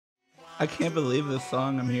I can't believe this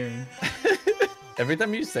song I'm hearing. Every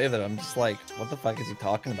time you say that, I'm just like, what the fuck is he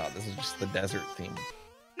talking about? This is just the desert theme.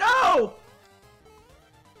 No!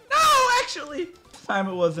 No, actually! This time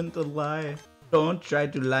it wasn't a lie. Don't try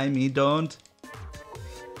to lie me, don't.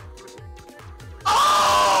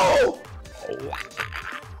 Oh!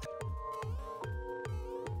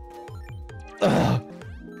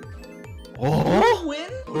 Oh! You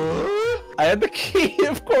win? I had the key,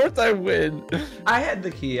 of course I win. I had the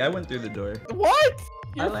key, I went through the door. What?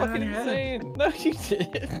 You're landed fucking on your insane. head. No, you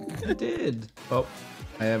didn't. I did. Oh,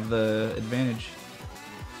 I have the advantage.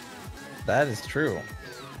 That is true.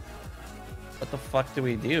 What the fuck do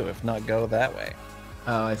we do if not go that way?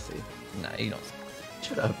 Oh, I see. Nah, you don't.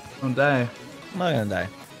 Shut up. Don't die. I'm not gonna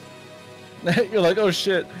die. You're like, oh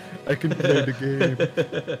shit, I can play the game.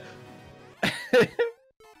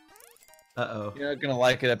 Uh-oh. You're not gonna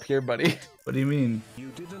like it up here, buddy. What do you mean?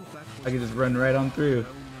 I can just run right on through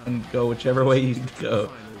and go whichever way you go.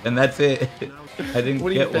 And that's it. I didn't What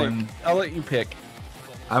do you get think? one. I'll let you pick.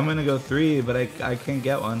 I'm gonna go 3, but I can't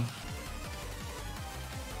get one.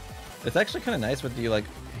 It's actually kind of nice with you like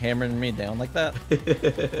hammering me down like that.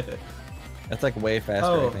 That's like way faster, I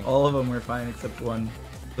Oh, think. all of them were fine except one.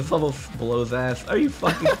 This level blows ass. Are you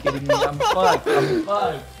fucking kidding me? I'm fucked. I'm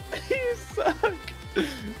fucked. You suck.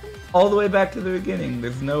 All the way back to the beginning.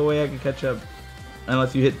 There's no way I can catch up.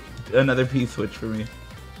 Unless you hit another P-switch for me.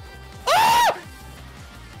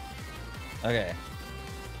 Okay.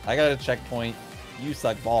 I got a checkpoint. You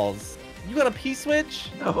suck balls. You got a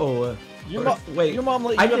P-switch? No. Wait, your mom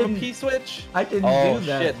let you have a P-switch? I didn't Oh do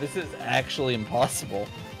that. shit, this is actually impossible.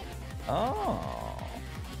 Oh.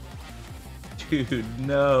 Dude,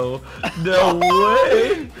 no. No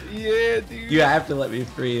way. Yeah, dude. You have to let me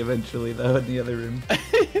free eventually, though, in the other room.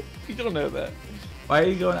 You don't know that. Why are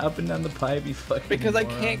you going up and down the pipe, you fucking Because I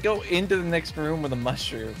moron? can't go into the next room with a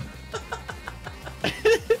mushroom.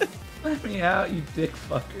 Let me out, you dick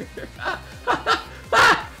fucker.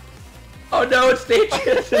 Oh no, it's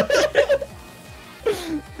dangerous.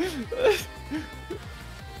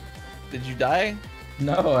 Did you die?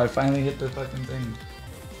 No, I finally hit the fucking thing.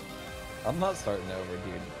 I'm not starting over,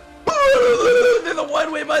 dude. There's a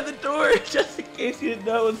one-way by the door, just in case you didn't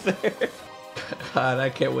know it was there. God, I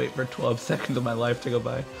can't wait for 12 seconds of my life to go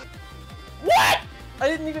by. What? I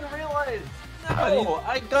didn't even realize. No,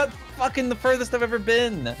 I got fucking the furthest I've ever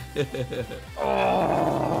been.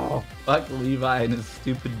 Oh, Fuck Levi and his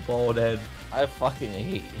stupid bald head. I fucking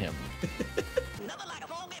hate him.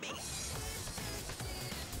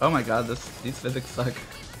 Oh my god, these physics suck.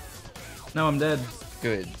 No, I'm dead.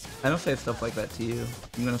 Good. I don't say stuff like that to you.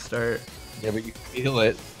 I'm gonna start. Yeah, but you feel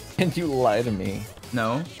it, and you lie to me.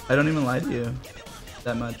 No, I don't even lie to you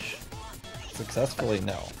that much. Successfully,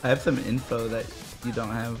 no. I have some info that you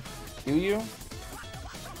don't have. Do you?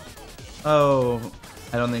 Oh,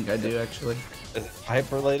 I don't think I do actually. Is it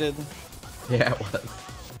pipe related? Yeah, it was.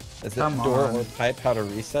 Is Come it door on. or pipe how to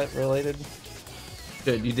reset related?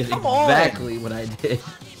 Good, you did Come exactly what I did.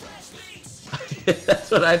 That's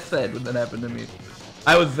what I said when that happened to me.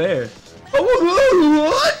 I was there. Oh,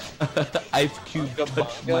 what? Ice cube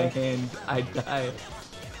touched my hand. I died.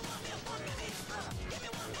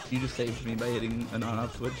 You just saved me by hitting an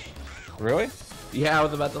on-off switch. Really? Yeah, I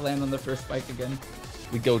was about to land on the first spike again.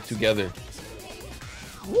 We go together.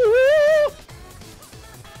 Woo!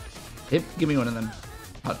 Give me one of them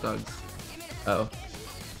hot dogs. Oh.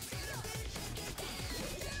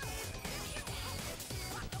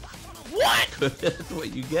 What? That's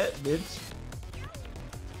what you get, bitch.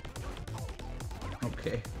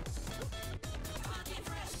 Okay.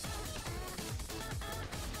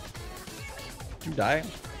 Did you die?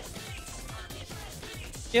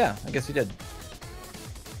 Yeah, I guess you did.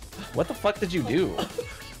 What the fuck did you do?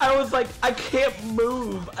 I was like, I can't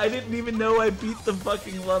move. I didn't even know I beat the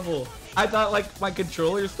fucking level. I thought like my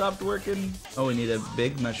controller stopped working. Oh, we need a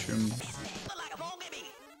big mushroom.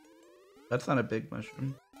 That's not a big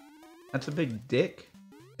mushroom. That's a big dick.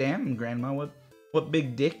 Damn, Grandma, what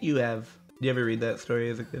big dick you have? Did you ever read that story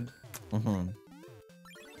as a kid? Mm-hmm.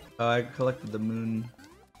 Oh, I collected the moon.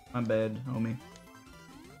 My bad, homie.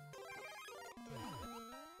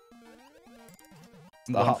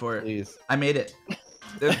 I'm going for it. Please. I made it.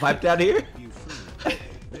 There's a pipe down here?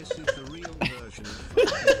 This is the real version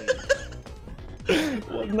of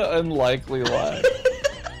What an unlikely lie.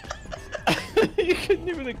 You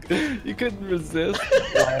couldn't resist.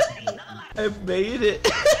 I made it.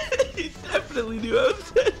 You definitely knew I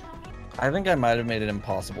was it. I think I might have made it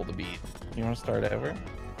impossible to beat. You want to start over?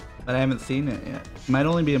 But I haven't seen it yet. It might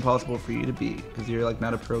only be impossible for you to beat because you're like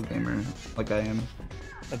not a pro gamer like I am.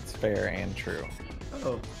 That's fair and true.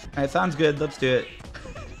 Oh. Alright, sounds good. Let's do it.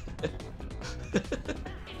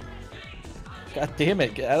 God damn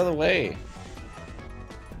it, get out of the way.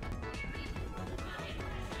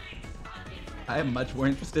 I am much more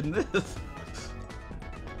interested in this.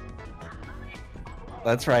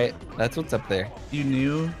 That's right. That's what's up there. You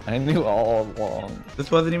knew? I knew all along. This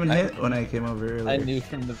wasn't even hit when I came over earlier. I knew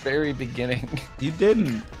from the very beginning. You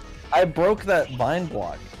didn't. I broke that vine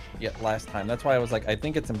block last time. That's why I was like, I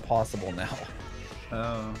think it's impossible now.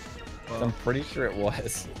 Oh. Well, I'm pretty sure it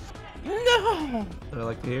was. No! I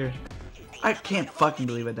like to hear. I can't fucking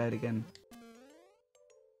believe I died again.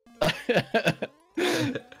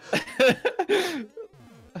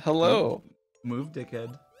 Hello. Move,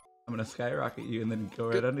 dickhead. I'm gonna skyrocket you and then go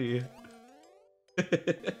right under you.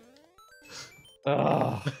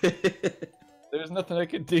 Oh, there's nothing I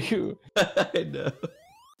could do. I know.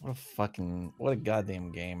 What a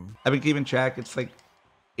goddamn game. I've been keeping track. It's like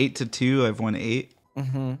 8-2. I've won 8.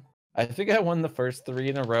 Mm-hmm. I think I won the first 3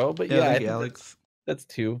 in a row, but yeah, I think Alex. That's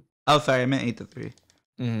 2. Oh, sorry, I meant 8-3.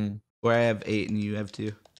 Mm-hmm. Where I have 8 and you have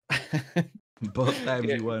 2. Both times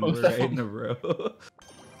you won. We're right in a row.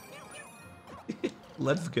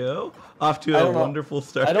 Let's go. Off to a wonderful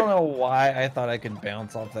start. I don't know why I thought I could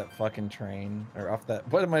bounce off that fucking train or off that.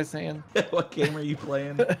 What am I saying? What game are you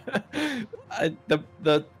playing?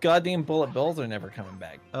 The goddamn bullet bills are never coming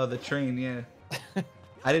back. Oh, the train, yeah.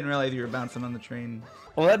 I didn't realize you were bouncing on the train.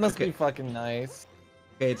 Well, that must be fucking nice.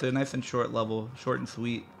 Okay, it's a nice and short level, short and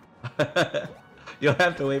sweet. You'll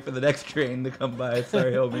have to wait for the next train to come by.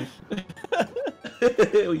 Sorry, homie.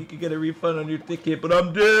 You can get a refund on your ticket, but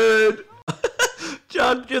I'm dead.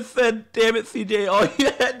 John just said, damn it, CJ, all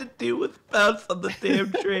you had to do was bounce on the damn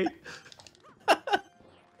train.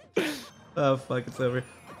 Oh, fuck, it's over.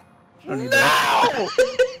 I don't need that.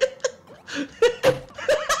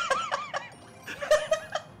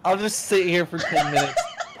 I'll just sit here for 10 minutes.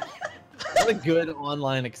 What a good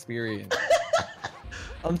online experience.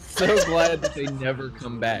 I'm so glad that they never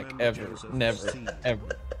come back, ever. Never,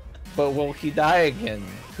 ever. But will he die again?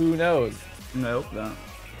 Who knows? Nope, no.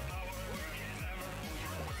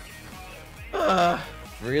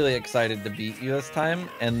 Really excited to beat you this time,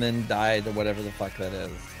 and then die to whatever the fuck that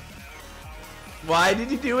is. Why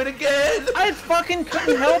did you do it again? I fucking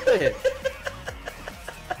couldn't help it.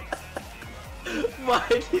 Why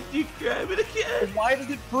did you grab it again? Why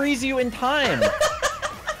does it freeze you in time?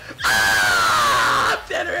 I'm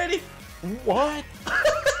dead already. What?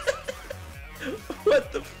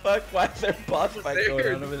 What the fuck? Why is there boss fight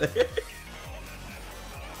going on over there?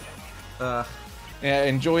 Yeah,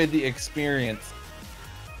 enjoy the experience.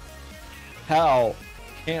 Hal,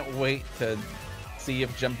 can't wait to see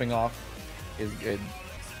if jumping off is good.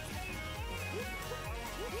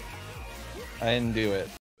 I didn't do it.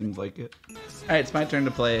 Seems like it. Alright, it's my turn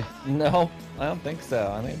to play. No, I don't think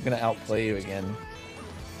so. I think I'm gonna outplay you again.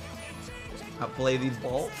 Outplay these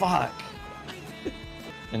balls? Fuck.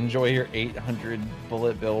 Enjoy your 800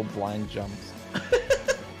 bullet bill blind jumps.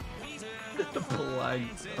 Blind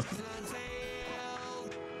jumps.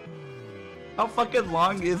 How fucking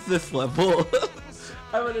long is this level?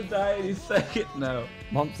 I'm gonna die any second. No.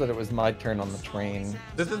 Mom said it was my turn on the train.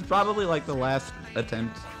 This is probably like the last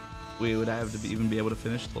attempt we would have to even be able to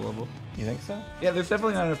finish the level. You think so? Yeah, there's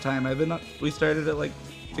definitely not enough time. We started at like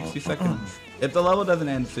 60 seconds. If the level doesn't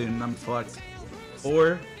end soon, I'm fucked.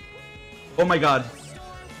 Or, oh my god.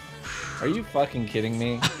 Are you fucking kidding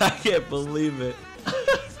me? I can't believe it.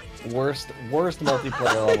 Worst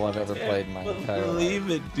multiplayer level I've ever played in my entire life. Believe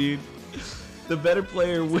it, dude. The better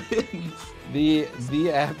player wins. The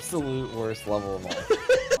absolute worst level of all.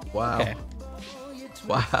 Wow. Okay.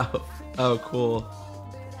 Wow. Oh, cool.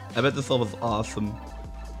 I bet this level's awesome.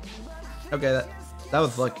 Okay, that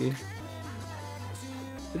was lucky.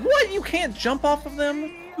 What? You can't jump off of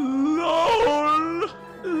them? LOL!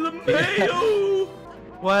 LeMayo!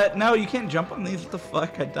 What? No, you can't jump on these. What the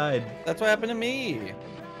fuck? I died. That's what happened to me.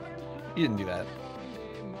 You didn't do that.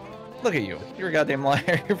 Look at you. You're a goddamn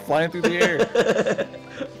liar. You're flying through the air.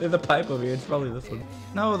 There's a pipe over here. It's probably this one.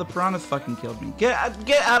 No, the piranhas fucking killed me. Get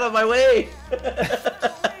out of my way!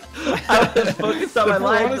 I was focused on my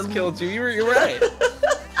life. The piranhas killed you. You're right.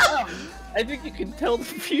 I think you can tell the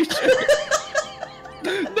future.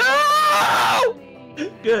 No!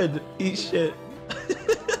 Good. Eat shit.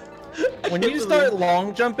 When you start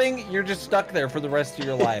long jumping, you're just stuck there for the rest of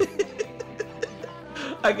your life.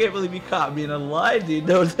 I can't believe you caught me in a lie, dude.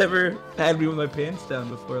 No one's ever had me with my pants down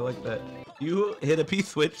before like that. You hit a P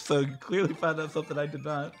switch, so you clearly found out something I did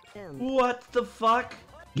not. What the fuck?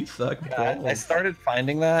 You suck. Yeah, I started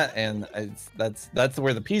finding that, and that's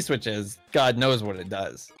where the P switch is. God knows what it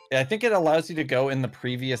does. I think it allows you to go in the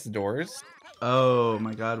previous doors. Oh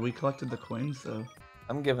my god, we collected the coins though.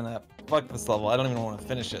 I'm giving up. Fuck this level. I don't even want to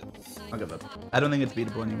finish it. I'll give up. I don't think it's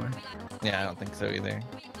beatable anymore. Yeah, I don't think so either.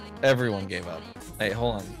 Everyone gave up. Hey,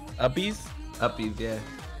 hold on. Uppies? Uppies, yeah.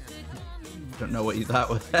 Don't know what you thought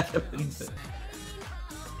would happen.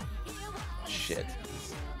 Shit.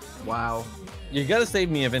 Wow. You gotta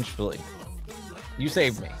save me eventually. You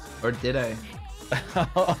saved me. Or did I?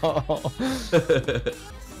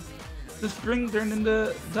 The string turned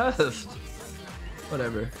into dust.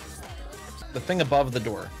 Whatever. The thing above the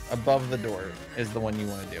door. Above the door is the one you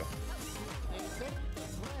want to do.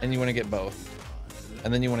 And you want to get both.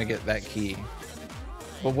 And then you want to get that key.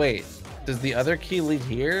 But wait, does the other key lead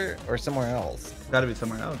here or somewhere else? Gotta be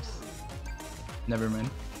somewhere else. Never mind.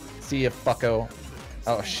 See ya, fucko.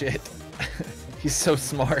 Oh shit. He's so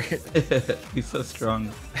smart. He's so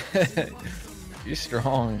strong. You're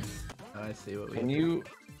strong. Oh, I see what we Can you...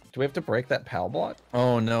 Do we have to break that PAL block?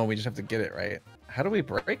 Oh no, we just have to get it right. How do we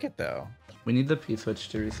break it though? We need the P-switch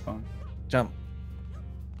to respawn. Jump.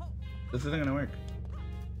 This isn't gonna work.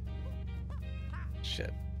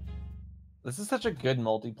 Shit. This is such a good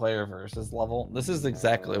multiplayer versus level. This is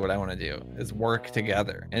exactly what I want to do, is work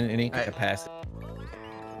together in any capacity.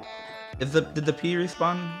 Did the P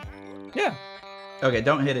respawn? Yeah. Okay,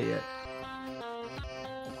 don't hit it yet.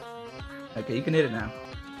 Okay, you can hit it now.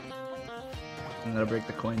 And that'll break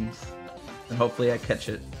the coins. And hopefully I catch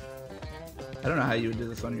it. I don't know how you would do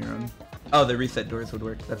this on your own. Oh, the reset doors would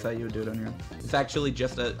work. That's how you would do it on your own. It's actually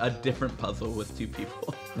just a different puzzle with 2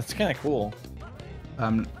 people. That's kind of cool.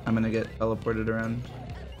 I'm gonna get teleported around.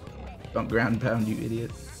 Don't ground pound, you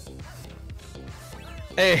idiot.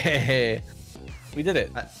 Hey, hey, hey. We did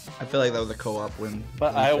it. I feel like that was a co-op win.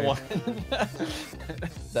 But I won.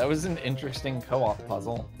 That was an interesting co-op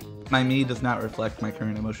puzzle. My me does not reflect my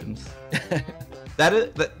current emotions. That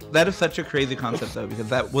is such a crazy concept though, because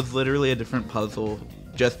that was literally a different puzzle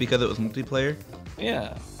just because it was multiplayer.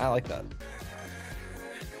 Yeah, I like that.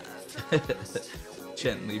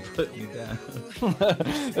 Gently put me down.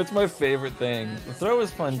 That's my favorite thing. The throw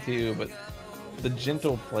is fun too, but the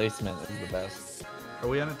gentle placement is the best. Are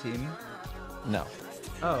we on a team? No.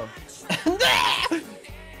 Oh.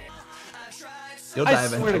 You'll die I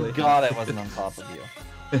swear eventually. to God I wasn't on top of you.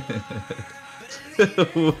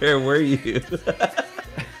 Where were you?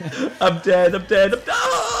 I'm dead. I'm dead.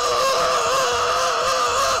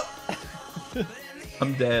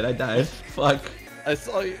 I'm dead. I died. Fuck. I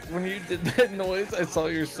saw you when you did that noise. I saw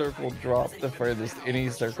your circle drop the furthest any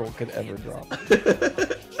circle could ever drop. No.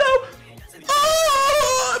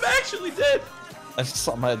 Oh, I'm actually dead. I just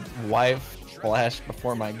saw my wife flash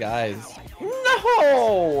before my guys.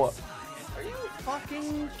 No! Are you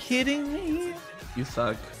fucking kidding me? You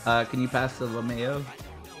suck. Can you pass the LeMayo?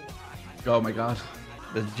 Oh my god.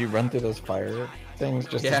 Did you run through those fire things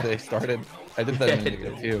just Yeah. as they started? I did that Yeah, a minute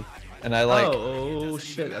ago too. And I like Oh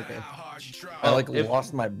shit, okay. I like if,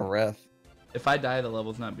 lost my breath. If I die, the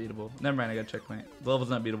level's not beatable. Never mind, I got checkpoint. The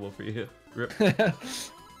level's not beatable for you. Rip.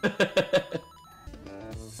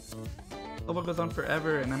 Level goes on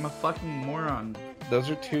forever and I'm a fucking moron. Those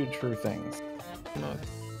are 2 true things.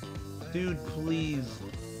 Dude, please.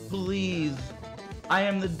 Please. I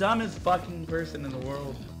am the dumbest fucking person in the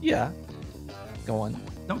world. Yeah. Go on.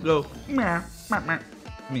 Don't go meow, meow, meow.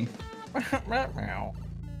 Me.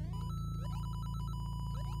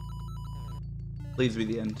 Please be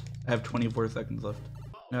the end. I have 24 seconds left.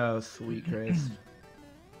 Oh, sweet Christ.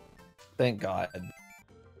 Thank God.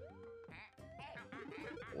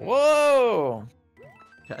 Whoa!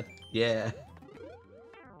 God, yeah.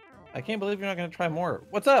 I can't believe you're not gonna try more.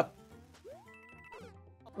 What's up?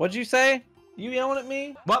 What'd you say? You yelling at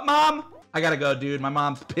me? What, Mom? I gotta go, dude. My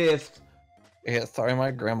mom's pissed. Yeah, sorry,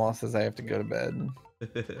 my grandma says I have to go to bed.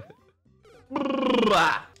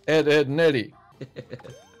 Brrrah. Ed, and Eddie.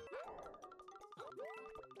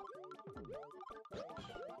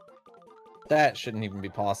 That shouldn't even be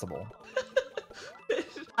possible.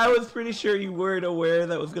 I was pretty sure you weren't aware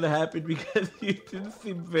that was gonna happen because you didn't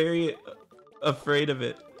seem very afraid of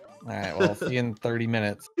it. Alright, well, I'll see you in 30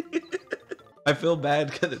 minutes. I feel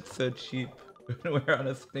bad because it's so cheap. We're on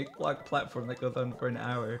a snake block platform that goes on for an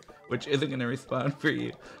hour, which isn't gonna respawn for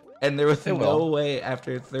you. And there was It no will. way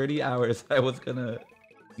after 30 hours I was gonna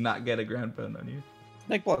not get a ground pound on you.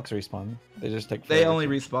 Snake blocks respawn. They just take They forever. only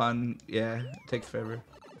respawn, yeah, it takes forever.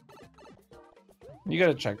 You got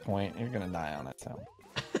a checkpoint, you're gonna die on it, so.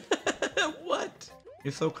 What?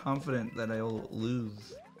 You're so confident that I'll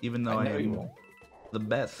lose, even though I I know you am will. the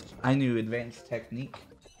best. I knew advanced technique.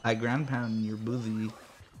 I ground pound your boozy.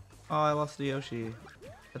 Oh, I lost the Yoshi.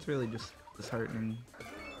 That's really just disheartening.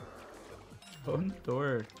 Open the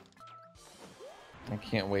door. I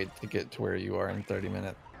can't wait to get to where you are in 30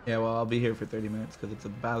 minutes. Yeah, well, I'll be here for 30 minutes because it's a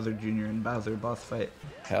Bowser Jr. and Bowser boss fight.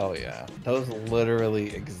 Hell yeah. Those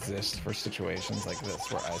literally exist for situations like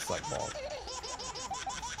this where I suck balls.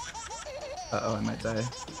 Uh-oh, I might die.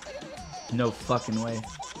 No fucking way.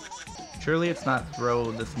 Surely it's not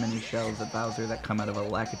throw this many shells at Bowser that come out of a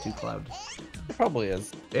Lakitu cloud. It probably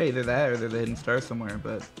is. Yeah, either that or there's a hidden star somewhere,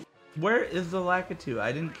 but... Where is the Lakitu?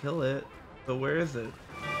 I didn't kill it, but where is it?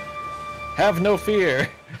 Have no fear.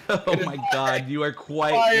 Oh my god, you are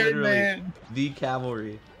quite literally Man. the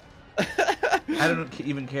cavalry. I don't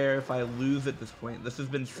even care if I lose at this point. This has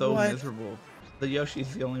been so miserable. The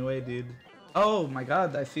Yoshi's the only way, dude. Oh my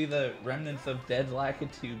god, I see the remnants of dead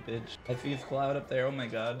Lakitu, bitch. I see his cloud up there, oh my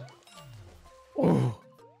god. Ooh.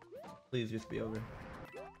 Please just be over.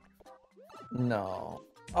 No.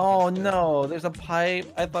 Oh no, there's a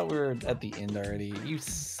pipe. I thought we were at the end already. You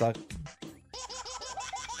suck.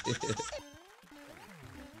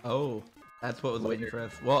 Oh, that's what was waiting for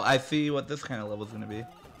us. Well, I see what this kind of level's gonna be.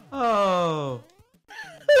 Oh.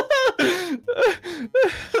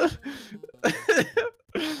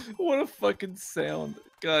 What a fucking sound.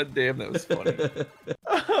 God damn, that was funny.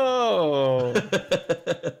 Oh.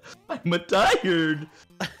 I'm tired.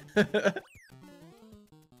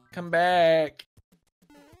 Come back.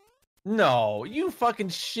 No, you fucking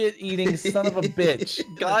shit-eating son of a bitch.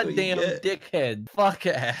 Goddamn dickhead. Fuck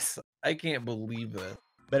ass. I can't believe this.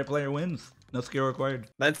 Better player wins. No skill required.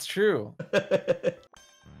 That's true. I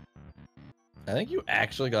think you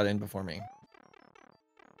actually got in before me.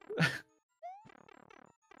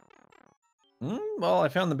 Well, I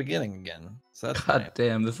found the beginning again. So that's God fine.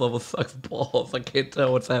 damn, this level sucks balls. I can't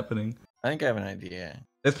tell what's happening. I think I have an idea.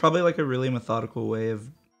 There's probably like a really methodical way of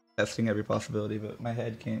testing every possibility, but my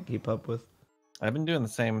head can't keep up with. I've been doing the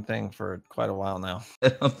same thing for quite a while now. I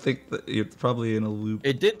don't think that it's probably in a loop.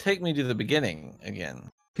 It did take me to the beginning again.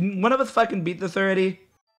 Can one of us fucking beat this already?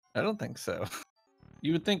 I don't think so.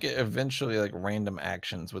 You would think eventually like random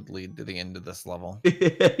actions would lead to the end of this level.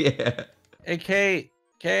 Yeah. Hey, Kate!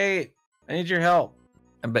 Kate! I need your help.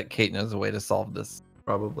 I bet Kate knows a way to solve this.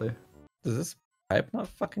 Probably. Does this pipe not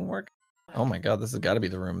fucking work? Oh my god, this has got to be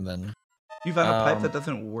the room then. You found a pipe that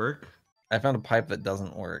doesn't work? I found a pipe that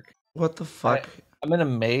doesn't work. What the fuck? I'm in a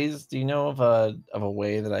maze. Do you know of a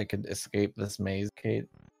way that I could escape this maze, Kate?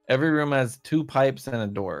 Every room has 2 pipes and a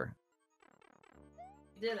door.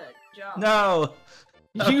 You did a job. No!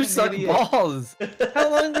 You suck balls! How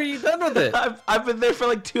long were you done with it? I've been there for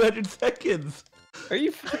like 200 seconds. Are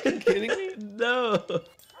you fucking kidding me? No.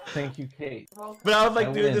 Thank you, Kate. But I was like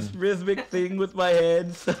I doing win. this rhythmic thing with my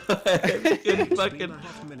hands. So I couldn't fucking.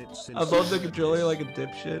 I was holding the controller like a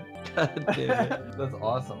dipshit. God damn it. That's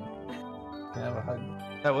awesome. Can I have a hug?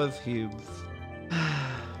 That was Hubes.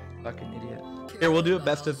 Fucking idiot. Here, we'll do a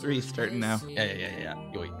best of 3 starting now. Yeah.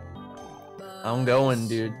 Yoy. I'm going,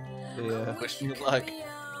 dude. Yeah. Wish me luck.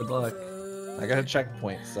 Good luck. I got a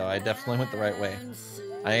checkpoint, so I definitely went the right way.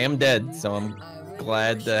 I am dead, so I'm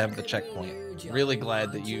glad to have the checkpoint. Really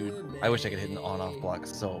glad that you... I wish I could hit an on-off block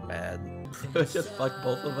so bad. It would just fuck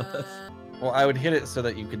both of us. Well, I would hit it so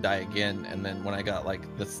that you could die again, and then when I got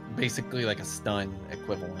like this, basically like a stun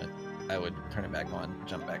equivalent, I would turn it back on,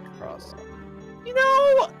 jump back across. You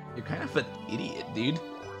know, You're kind of an idiot, dude.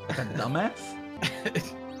 Like a dumbass.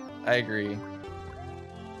 I agree.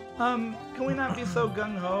 Can we not be so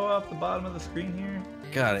gung-ho off the bottom of the screen here?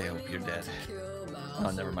 God, I hope you're dead.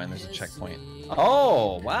 Oh, never mind. There's a checkpoint.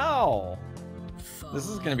 Oh, wow. This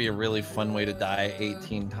is gonna be a really fun way to die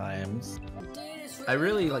 18 times. I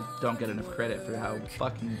really like don't get enough credit for how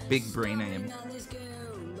fucking big brain I am.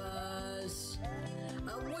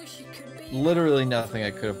 Literally nothing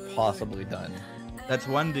I could have possibly done. That's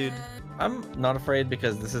one dude. I'm not afraid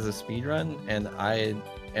because this is a speed run, and I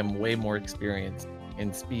am way more experienced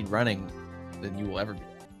in speed running than you will ever be.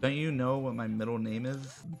 Don't you know what my middle name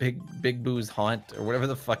is? Big Boo's Haunt, or whatever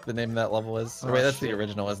the fuck the name of that level is. Oh, Wait, that's shit. the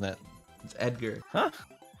original, isn't it? It's Edgar. Huh?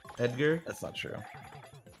 Edgar? That's not true.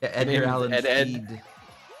 Yeah, name Edgar is Allan Ed. Speed.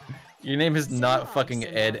 Your name is not fucking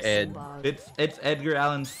Ed. It's Edgar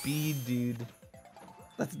Allan Speed, dude.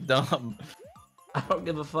 That's dumb. I don't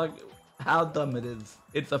give a fuck how dumb it is.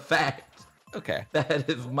 It's a fact. Okay. That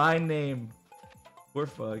is my name. We're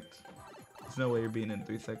fucked. There's no way you're beating it in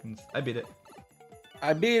 3 seconds. I beat it.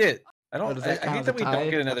 I beat it. I Oh, don't. does I that count hate as that a we tie?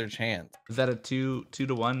 don't get another chance. Is that a 2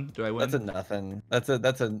 to 1? Do I win? That's a nothing. That's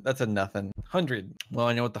a nothing. 100. Well,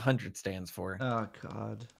 I know what the 100 stands for. Oh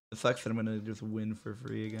god. It sucks that I'm gonna just win for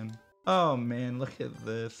free again. Oh man, look at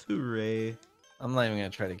this. Hooray. I'm not even gonna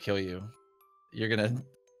try to kill you. You're gonna.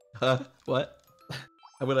 What?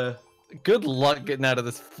 I'm gonna Good luck getting out of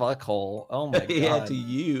this fuckhole. Oh my god. yeah, to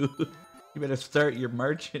you. You better start your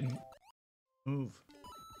marching. Move.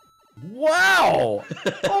 Wow!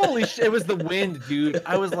 Holy shit! It was the wind, dude.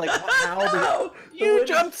 I was like, how did you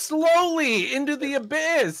jumped slowly into the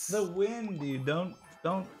abyss? The wind, dude. Don't do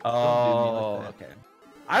me Oh, like that. okay.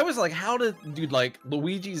 I was like, how did, dude? Like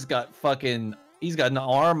Luigi's got fucking. He's got an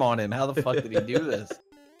arm on him. How the fuck did he do this?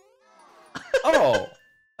 Oh,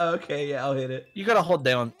 Okay, yeah, I'll hit it. you gotta hold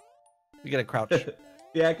down. You gotta crouch.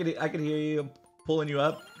 Yeah, I can hear you. I'm pulling you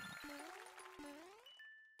up.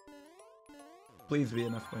 Please be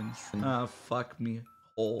enough wins. Ah, fuck me.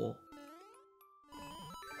 Hole.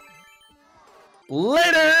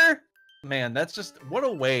 Later! Man, that's just what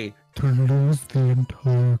a way. To lose the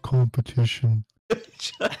entire competition.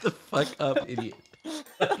 Shut the fuck up, idiot.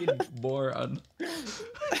 Fucking moron.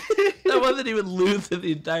 That wasn't even losing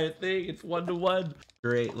the entire thing. It's 1-1.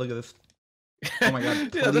 Great, look at this. Oh my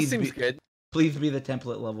god. Yeah, this seems good. Please be the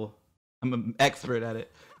template level. I'm an expert at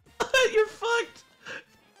it. You're fucked.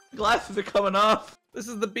 Glasses are coming off. This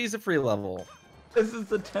is the Visa free level. This is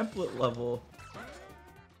the template level.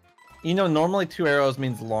 You know, normally 2 arrows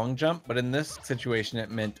means long jump, but in this situation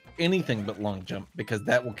it meant anything but long jump because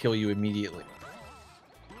that will kill you immediately.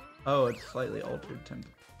 Oh, it's slightly altered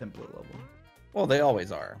template level. Well, they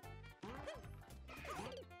always are.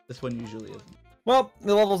 This one usually isn't. Well,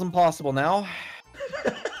 the level's impossible now.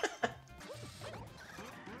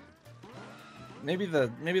 Maybe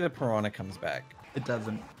the piranha comes back. It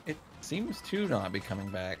doesn't. It seems to not be coming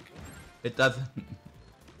back. It doesn't.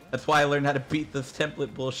 That's why I learned how to beat this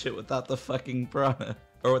template bullshit without the fucking piranha.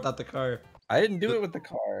 Or without the car. I didn't do it with the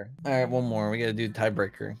car. Alright, one more. We gotta do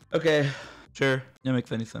tiebreaker. Okay, sure. That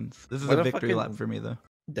makes any sense. This is What a a victory fucking- lap for me, though.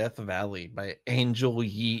 Death Valley by Angel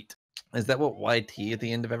Yeet. Is that what YT at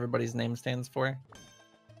the end of everybody's name stands for?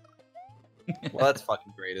 Well, that's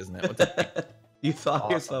fucking great, isn't it? What's up? You saw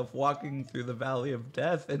Awesome. yourself walking through the valley of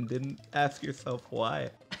death and didn't ask yourself why.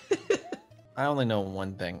 I only know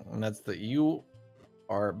one thing, and that's that you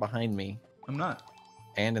are behind me I'm not.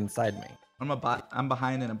 and inside me. I'm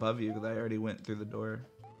behind and above you because I already went through the door.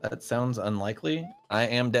 That sounds unlikely. I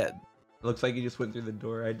am dead. Looks like you just went through the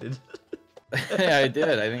door. I did. Yeah, I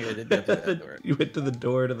did. I think I did go through that door. You went to the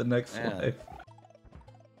door to the next Yeah. life.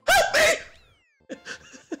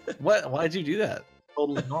 What? Why'd you do that?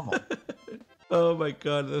 Totally normal. Oh my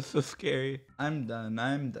god, that's so scary. I'm done.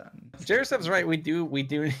 Jaroszew's right. We do need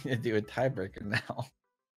to do a tiebreaker now.